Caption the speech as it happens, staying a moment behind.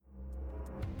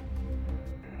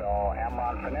So am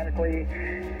on phonetically.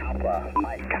 Alpha,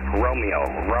 Mike, Romeo,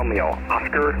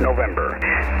 Oscar, November.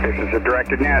 This is a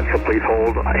directed net, so please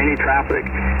hold any traffic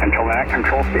until the net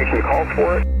control station calls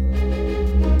for it.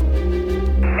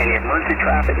 Any emergency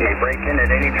traffic may break in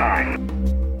at any time.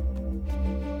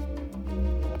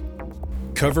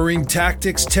 Covering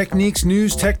tactics, techniques,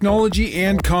 news, technology,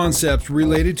 and concepts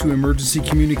related to emergency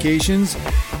communications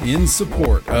in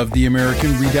support of the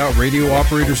American Redoubt Radio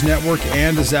Operators Network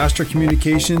and disaster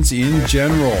communications in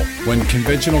general. When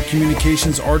conventional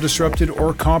communications are disrupted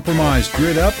or compromised,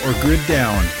 grid up or grid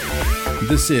down.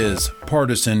 This is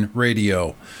Partisan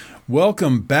Radio.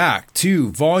 Welcome back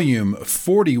to Volume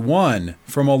 41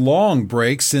 from a long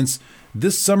break, since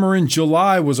this summer in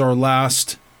July was our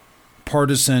last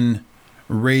Partisan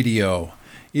Radio.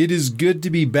 It is good to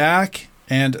be back,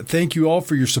 and thank you all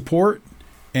for your support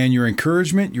and your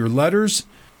encouragement, your letters.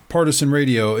 Partisan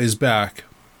Radio is back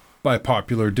by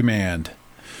popular demand.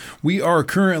 We are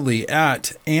currently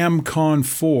at AMCON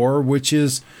 4, which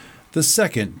is the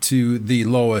second to the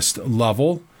lowest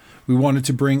level. We wanted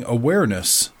to bring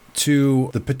awareness to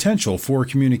the potential for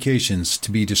communications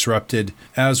to be disrupted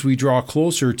as we draw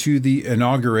closer to the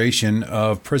inauguration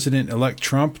of President-elect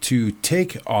Trump to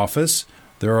take office.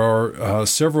 There are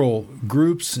several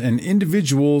groups and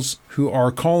individuals who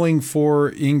are calling for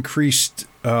increased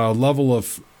level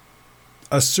of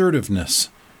assertiveness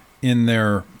in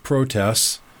their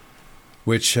protests,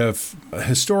 which have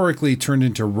historically turned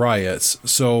into riots.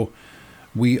 So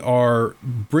we are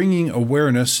bringing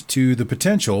awareness to the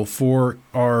potential for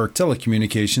our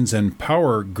telecommunications and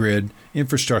power grid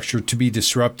infrastructure to be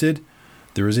disrupted.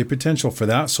 There is a potential for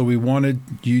that, so we wanted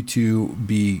you to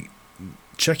be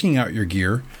checking out your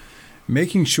gear,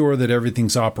 making sure that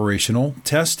everything's operational,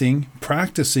 testing,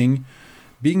 practicing,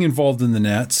 being involved in the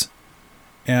nets,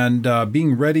 and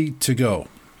being ready to go.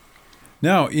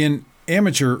 Now, in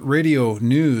amateur radio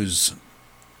news,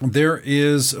 there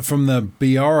is from the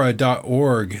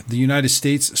Biara.org, the United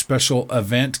States special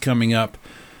event coming up.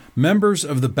 Members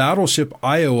of the Battleship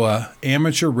Iowa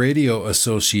Amateur Radio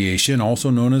Association, also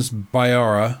known as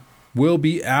Biara, will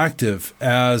be active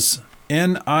as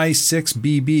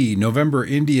NI6BB, November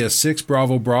India 6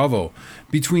 Bravo Bravo,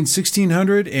 between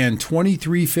 1600 and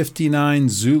 2359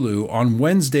 Zulu on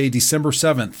Wednesday, December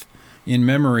 7th, in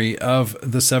memory of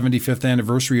the 75th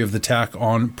anniversary of the attack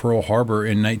on Pearl Harbor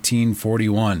in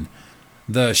 1941.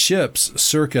 The ship's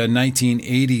circa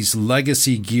 1980s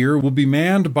legacy gear will be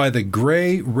manned by the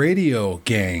Gray Radio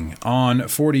Gang on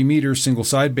 40 meter single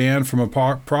sideband from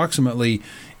approximately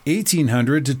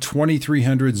 1800 to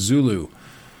 2300 Zulu.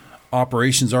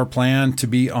 Operations are planned to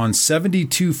be on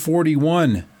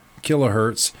 7241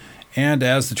 kilohertz, and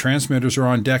as the transmitters are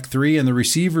on deck 3 and the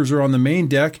receivers are on the main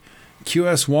deck,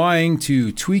 QSYing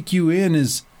to tweak you in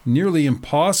is nearly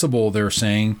impossible, they're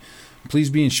saying. Please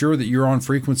be ensured that you're on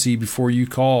frequency before you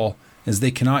call, as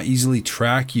they cannot easily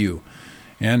track you.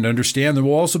 And understand there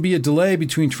will also be a delay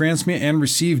between transmit and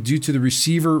receive due to the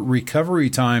receiver recovery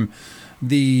time.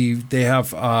 They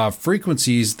have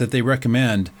frequencies that they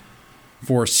recommend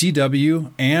for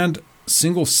CW and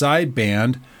single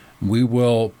sideband. We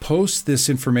will post this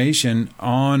information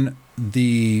on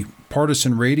the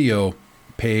Partisan Radio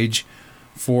page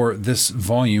for this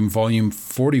volume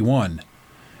 41.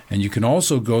 And you can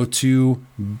also go to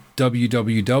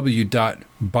www.biara,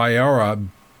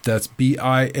 that's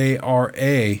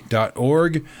BIARA.org,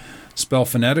 spell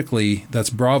phonetically,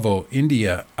 that's Bravo,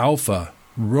 India, Alpha,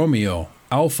 Romeo,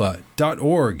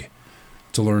 Alpha.org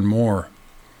to learn more.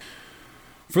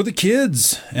 For the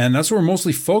kids, and that's what we're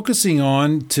mostly focusing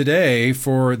on today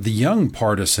for the young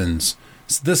partisans,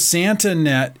 the Santa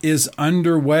Net is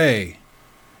underway.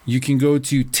 You can go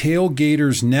to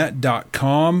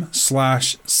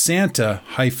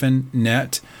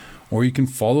tailgatorsnet.com/Santa-net, or you can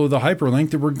follow the hyperlink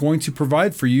that we're going to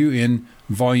provide for you in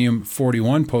Volume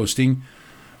 41 posting,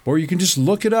 or you can just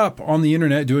look it up on the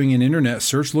internet, doing an internet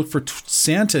search. Look for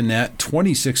Santa Net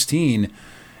 2016.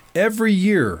 Every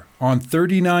year on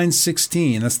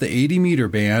 3916, that's the 80 meter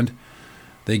band,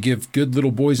 they give good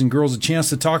little boys and girls a chance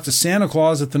to talk to Santa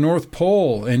Claus at the North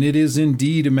Pole, and it is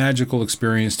indeed a magical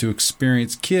experience to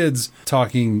experience kids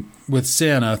talking with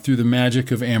Santa through the magic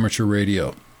of amateur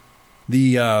radio.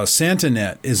 The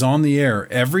SantaNet is on the air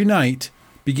every night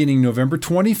beginning November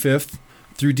 25th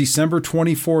through December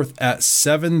 24th at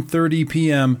 7:30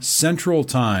 p.m. Central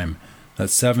Time.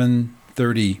 That's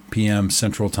 7:30 p.m.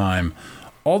 Central Time,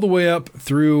 all the way up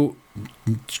through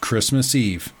Christmas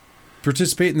Eve.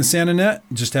 Participate in the SantaNet.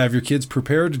 Just have your kids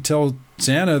prepared to tell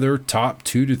Santa their top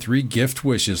 2 to 3 gift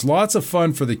wishes. Lots of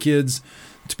fun for the kids.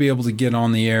 to be able to get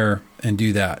on the air and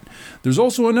do that. There's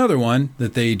also another one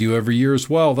that they do every year as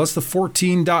well. That's the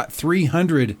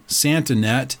 14.300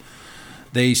 SantaNet.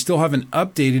 They still haven't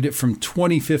updated it from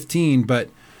 2015, but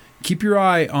keep your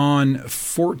eye on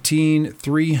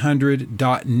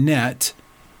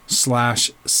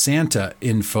 14300.net/Santa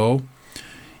info.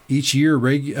 Each year,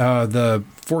 the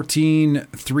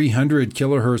 14300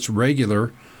 kilohertz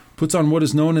regular puts on what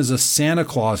is known as a Santa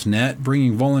Claus net,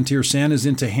 bringing volunteer Santas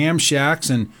into ham shacks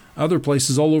and other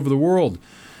places all over the world.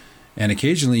 And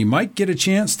occasionally you might get a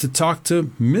chance to talk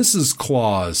to Mrs.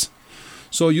 Claus.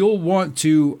 So you'll want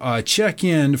to check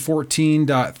in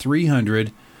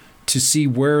 14.300 to see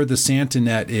where the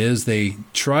SantaNet is. They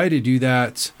try to do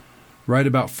that right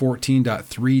about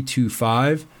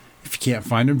 14.325. If you can't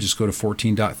find them, just go to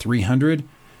 14.300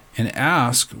 and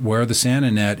ask where the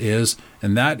SantaNet is.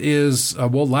 And that is,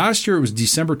 last year it was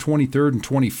December 23rd and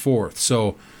 24th.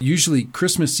 So usually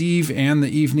Christmas Eve and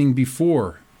the evening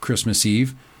before Christmas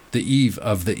Eve, the eve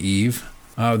of the eve.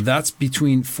 That's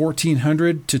between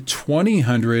 1400 to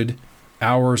 2000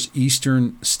 hours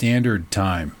Eastern Standard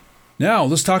Time. Now,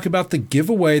 let's talk about the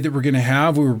giveaway that we're going to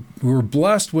have. We were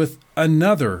blessed with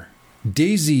another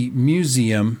Daisy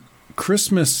Museum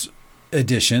Christmas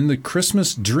edition, the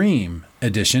Christmas Dream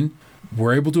edition.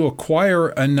 We're able to acquire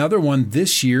another one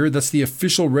this year. That's the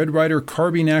official Red Ryder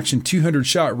Carbine Action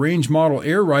 200-shot range model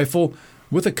air rifle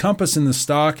with a compass in the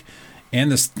stock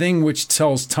and this thing which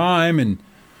tells time. And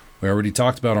we already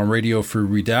talked about on Radio Free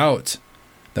Redoubt.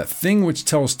 That thing which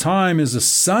tells time is a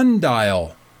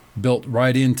sundial built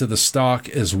right into the stock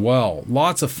as well.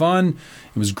 Lots of fun.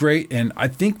 It was great. And I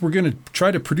think we're going to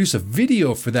try to produce a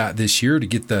video for that this year to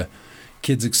get the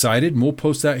kids excited. And we'll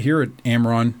post that here at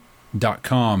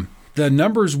Amron.com. The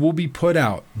numbers will be put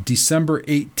out December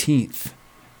 18th.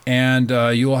 And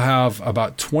you'll have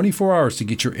about 24 hours to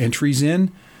get your entries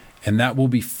in. And that will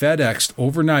be FedExed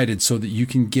overnighted so that you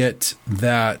can get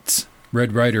that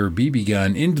Red Ryder BB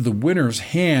gun into the winner's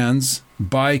hands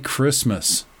by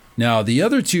Christmas. Now, the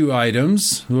other two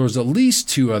items, there's at least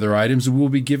two other items that we'll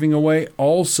be giving away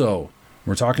also.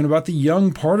 We're talking about the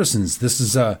Young Partisans. This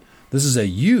is a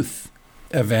youth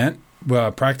event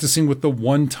practicing with the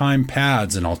one-time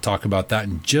pads, and I'll talk about that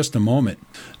in just a moment.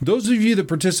 Those of you that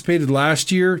participated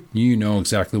last year, you know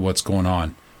exactly what's going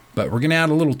on. But we're going to add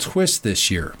a little twist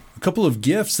this year. A couple of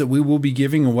gifts that we will be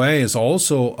giving away is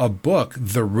also a book,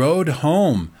 The Road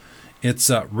Home. It's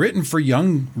written for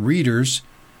young readers,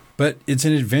 but it's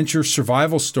an adventure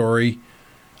survival story.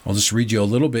 I'll just read you a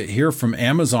little bit here from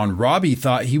Amazon. Robbie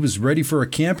thought he was ready for a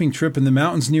camping trip in the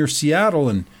mountains near Seattle,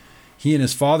 and he and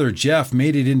his father, Jeff,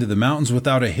 made it into the mountains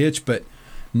without a hitch, but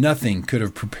nothing could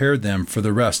have prepared them for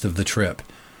the rest of the trip.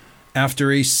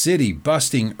 After a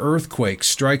city-busting earthquake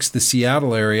strikes the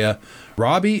Seattle area,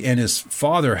 Robbie and his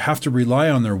father have to rely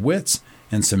on their wits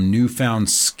and some newfound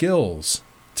skills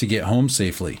to get home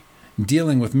safely,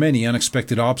 dealing with many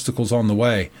unexpected obstacles on the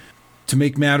way. To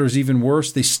make matters even worse,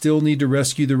 they still need to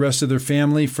rescue the rest of their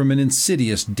family from an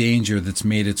insidious danger that's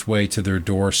made its way to their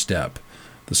doorstep.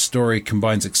 The story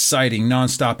combines exciting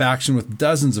nonstop action with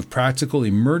dozens of practical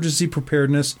emergency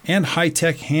preparedness and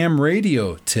high-tech ham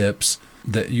radio tips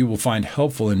that you will find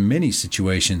helpful in many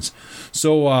situations.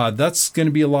 So that's going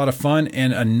to be a lot of fun.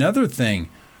 And another thing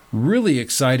really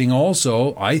exciting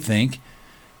also, I think,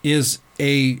 is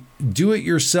a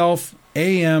do-it-yourself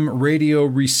AM radio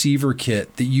receiver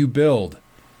kit that you build.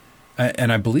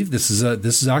 And I believe this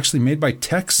is actually made by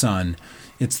TechSun.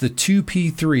 It's the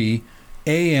 2P3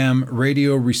 AM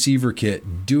radio receiver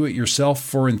kit, do-it-yourself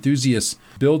for enthusiasts,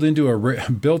 built into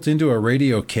a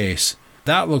radio case.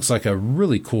 That looks like a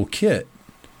really cool kit.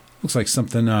 Looks like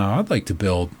something I'd like to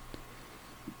build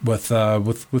with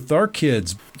our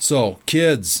kids. So,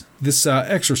 kids, this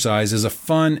exercise is a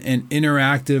fun and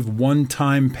interactive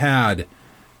one-time pad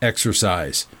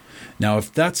exercise. Now,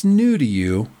 if that's new to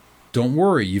you, don't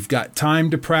worry. You've got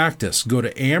time to practice. Go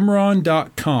to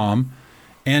Amron.com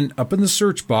and up in the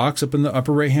search box, up in the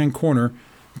upper right-hand corner,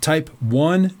 type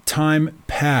one-time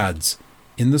pads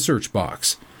in the search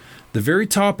box. The very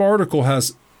top article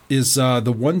is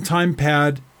the one-time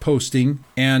pad posting,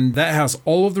 and that has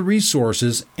all of the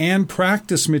resources and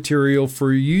practice material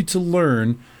for you to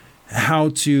learn how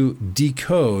to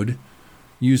decode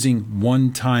using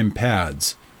one-time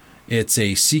pads. It's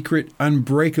a secret,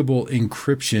 unbreakable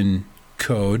encryption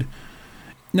code.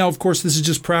 Now, of course, this is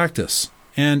just practice,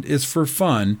 and it's for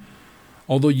fun.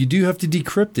 Although you do have to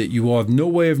decrypt it, you will have no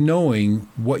way of knowing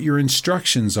what your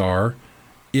instructions are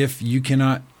if you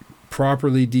cannot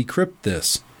properly decrypt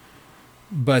this.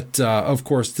 But, of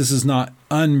course, this is not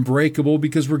unbreakable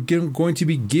because we're going to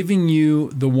be giving you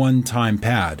the one-time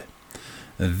pad.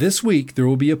 This week, there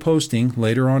will be a posting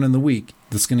later on in the week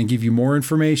that's going to give you more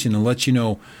information and let you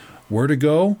know where to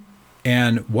go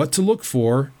and what to look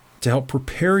for to help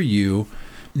prepare you.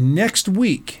 Next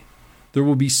week, there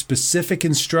will be specific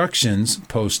instructions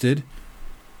posted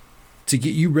to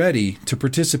get you ready to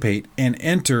participate and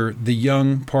enter the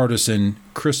Young Partisan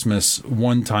Christmas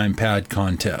one-time pad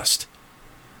contest.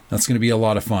 That's going to be a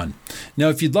lot of fun. Now,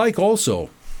 if you'd like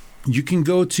also, you can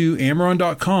go to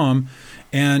Amaron.com,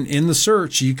 and in the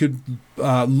search, you could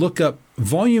look up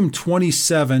Volume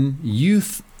 27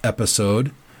 Youth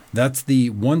episode. That's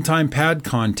the one-time pad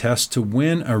contest to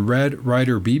win a Red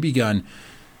Ryder BB gun.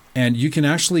 And you can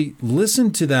actually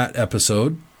listen to that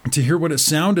episode to hear what it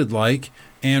sounded like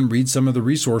and read some of the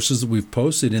resources that we've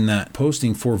posted in that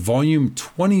posting for Volume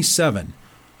 27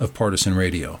 of Partisan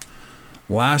Radio.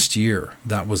 Last year,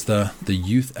 that was the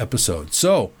youth episode.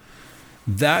 So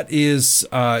that is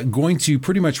going to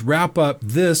pretty much wrap up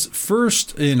this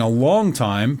first in a long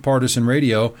time Partisan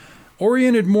Radio,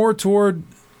 oriented more toward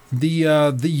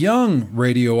the young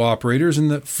radio operators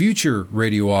and the future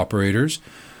radio operators.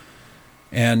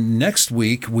 And next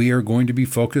week, we are going to be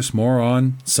focused more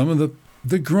on some of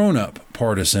the grown-up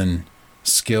partisan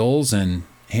skills and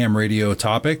ham radio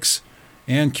topics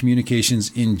and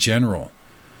communications in general.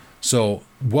 So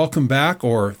welcome back,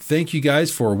 or thank you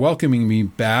guys for welcoming me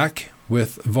back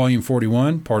with Volume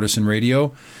 41, Partisan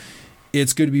Radio.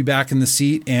 It's good to be back in the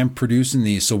seat and producing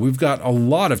these. So we've got a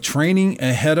lot of training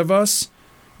ahead of us.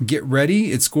 Get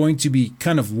ready. It's going to be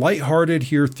kind of lighthearted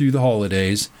here through the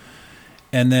holidays.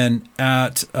 And then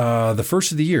at the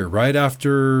first of the year, right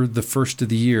after the first of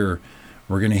the year,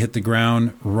 we're going to hit the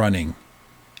ground running.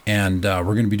 And we're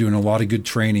going to be doing a lot of good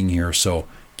training here, so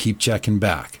keep checking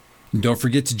back. And don't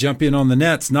forget to jump in on the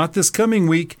nets, not this coming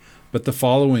week, but the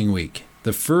following week,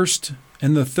 the first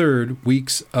and the third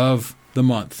weeks of the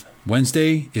month.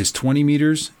 Wednesday is 20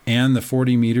 meters and the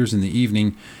 40 meters in the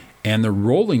evening, and the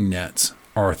rolling nets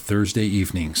are Thursday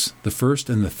evenings, the first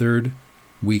and the third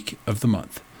week of the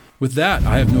month. With that,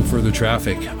 I have no further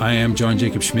traffic. I am John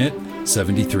Jacob Schmidt,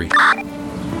 73.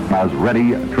 As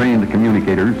ready, trained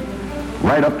communicators,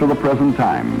 right up to the present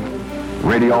time,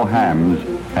 radio hams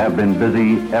have been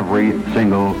busy every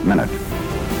single minute.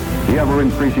 The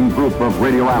ever-increasing group of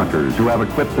radio amateurs who have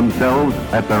equipped themselves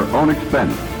at their own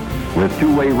expense with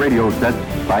two-way radio sets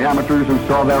by amateurs who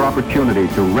saw their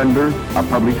opportunity to render a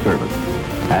public service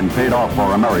and paid off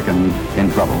for Americans in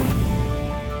trouble.